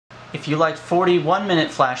If you liked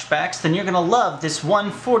 41-minute flashbacks, then you're gonna love this one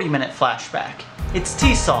 40-minute flashback. It's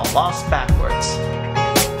TSOL, Lost Backwards.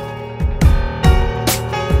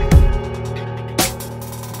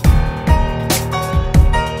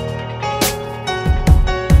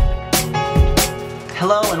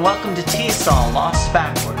 Hello and welcome to TSOL, Lost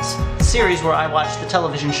Backwards, a series where I watch the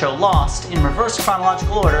television show Lost in reverse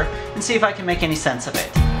chronological order and see if I can make any sense of it.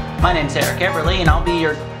 My name's Eric Everly and I'll be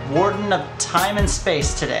your warden of time and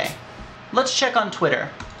space today. Let's check on Twitter.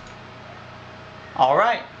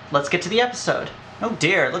 Alright, let's get to the episode. Oh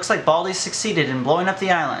dear, it looks like Baldy succeeded in blowing up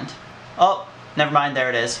the island. Oh, never mind, there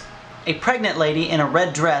it is. A pregnant lady in a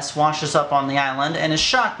red dress washes up on the island and is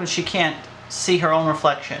shocked when she can't see her own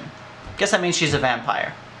reflection. Guess that means she's a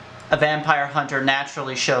vampire. A vampire hunter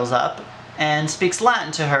naturally shows up and speaks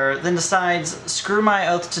Latin to her, then decides, screw my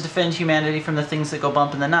oath to defend humanity from the things that go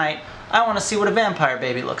bump in the night, I want to see what a vampire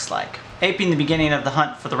baby looks like. Aping the beginning of the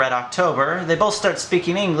hunt for the Red October, they both start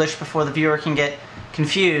speaking English before the viewer can get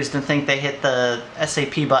confused and think they hit the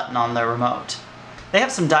SAP button on their remote. They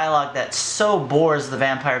have some dialogue that so bores the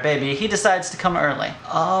vampire baby, he decides to come early.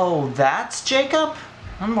 Oh, that's Jacob?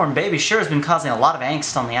 Unborn baby sure has been causing a lot of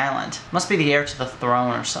angst on the island. Must be the heir to the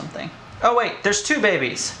throne or something. Oh wait, there's two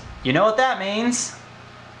babies. You know what that means?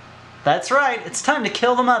 That's right, it's time to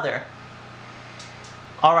kill the mother.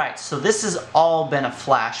 Alright, so this has all been a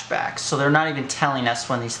flashback, so they're not even telling us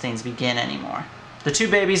when these things begin anymore. The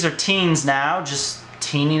two babies are teens now, just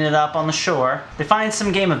teening it up on the shore. They find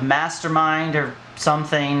some game of Mastermind or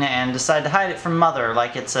something and decide to hide it from mother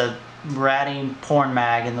like it's a ratty porn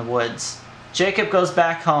mag in the woods. Jacob goes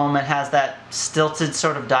back home and has that stilted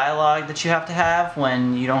sort of dialogue that you have to have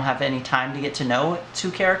when you don't have any time to get to know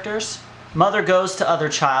two characters. Mother goes to other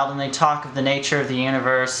child and they talk of the nature of the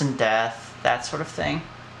universe and death, that sort of thing.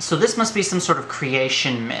 So this must be some sort of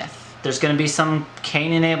creation myth. There's going to be some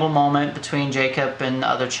Cain and Abel moment between Jacob and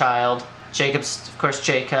other child. Jacob's, of course,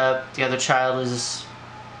 Jacob. The other child is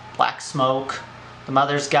Black Smoke. The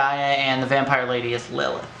mother's Gaia and the vampire lady is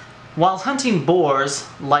Lilith. While hunting boars,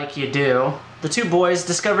 like you do, the two boys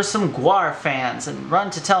discover some Guar fans and run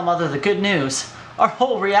to tell mother the good news. Our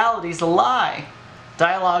whole reality's a lie.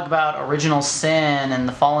 Dialogue about original sin and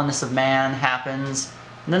the fallenness of man happens,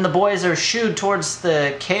 and then the boys are shooed towards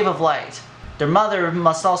the Cave of Light. Their mother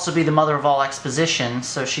must also be the mother of all exposition,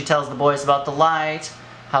 so she tells the boys about the light,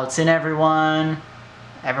 how it's in everyone.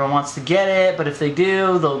 Everyone wants to get it, but if they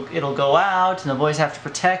do, it'll go out, and the boys have to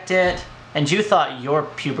protect it. And you thought your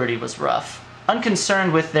puberty was rough.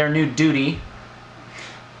 Unconcerned with their new duty,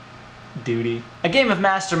 a game of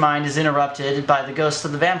Mastermind is interrupted by the ghost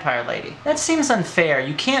of the vampire lady. That seems unfair.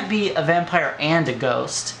 You can't be a vampire and a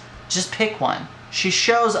ghost. Just pick one. She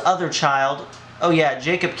shows other child, oh yeah,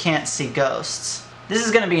 Jacob can't see ghosts. This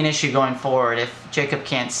is going to be an issue going forward if Jacob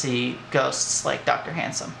can't see ghosts like Dr.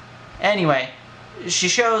 Handsome. Anyway, she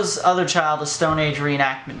shows other child a Stone Age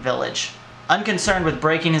reenactment village. Unconcerned with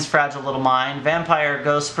breaking his fragile little mind, Vampire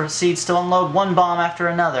Ghost proceeds to unload one bomb after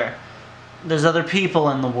another. There's other people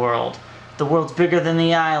in the world. The world's bigger than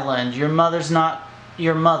the island. Your mother's not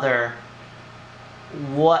your mother.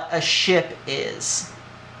 What a ship is.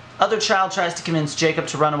 Other child tries to convince Jacob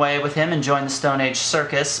to run away with him and join the Stone Age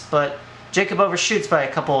circus, but Jacob overshoots by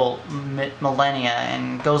a couple millennia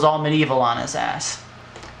and goes all medieval on his ass.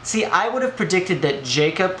 See, I would have predicted that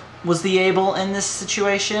Jacob was the Abel in this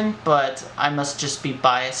situation, but I must just be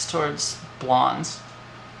biased towards blondes.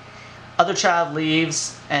 Other child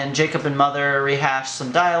leaves, and Jacob and mother rehash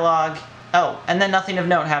some dialogue. Oh, and then nothing of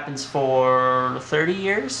note happens for 30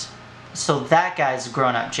 years? So that guy's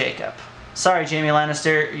grown-up Jacob. Sorry, Jaime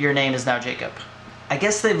Lannister, your name is now Jacob. I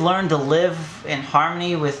guess they've learned to live in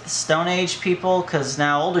harmony with Stone Age people, because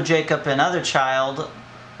now older Jacob and other child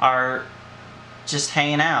are just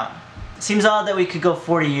hanging out. Seems odd that we could go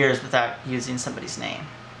 40 years without using somebody's name.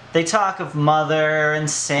 They talk of mother and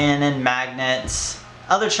sin and magnets.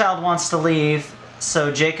 Other child wants to leave,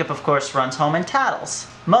 so Jacob of course runs home and tattles.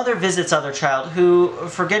 Mother visits other child who,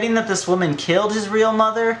 forgetting that this woman killed his real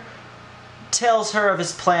mother, tells her of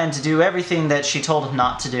his plan to do everything that she told him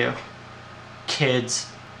not to do.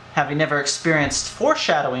 Kids. Having never experienced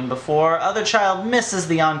foreshadowing before, other child misses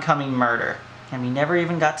the oncoming murder. And we never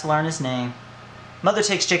even got to learn his name. Mother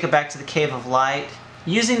takes Jacob back to the Cave of Light.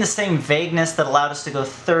 Using the same vagueness that allowed us to go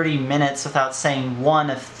 30 minutes without saying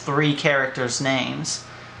one of 3 characters' names.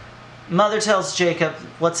 Mother tells Jacob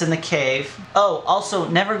what's in the cave. Oh, also,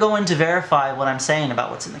 never go in to verify what I'm saying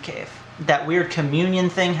about what's in the cave. That weird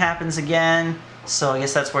communion thing happens again, so I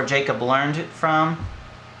guess that's where Jacob learned it from.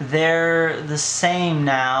 They're the same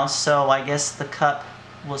now, so I guess the cup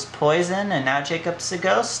was poison and now Jacob's a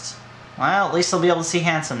ghost? Well, at least they'll be able to see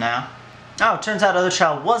Handsome now. Oh, it turns out Other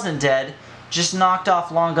Child wasn't dead, just knocked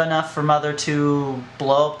off long enough for Mother to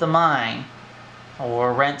blow up the mine.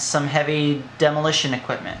 Or rent some heavy demolition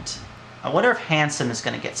equipment. I wonder if Handsome is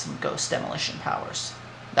going to get some ghost demolition powers.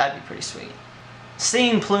 That'd be pretty sweet.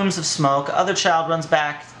 Seeing plumes of smoke, Other Child runs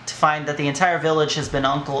back to find that the entire village has been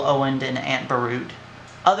Uncle Owened and Aunt Barood.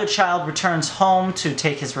 Other Child returns home to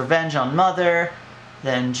take his revenge on Mother.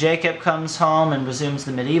 Then Jacob comes home and resumes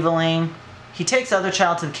the medievaling. He takes Other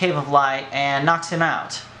Child to the Cave of Light and knocks him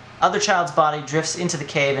out. Other Child's body drifts into the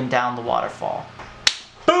cave and down the waterfall.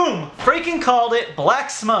 Boom! Freaking called it. Black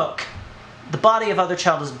smoke. The body of Other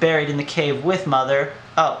Child is buried in the cave with Mother.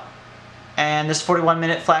 Oh. And this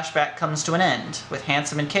 41-minute flashback comes to an end, with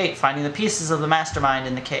Handsome and Kate finding the pieces of the mastermind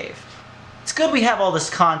in the cave. It's good we have all this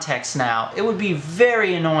context now. It would be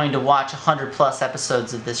very annoying to watch 100+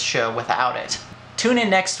 episodes of this show without it. Tune in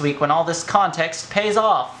next week when all this context pays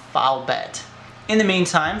off, I'll bet. In the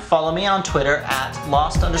meantime, follow me on Twitter at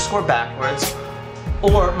lost_backwards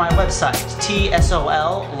or my website,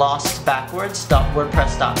 TSOL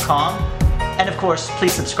lostbackwards.wordpress.com. And of course,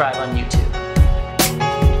 please subscribe on YouTube.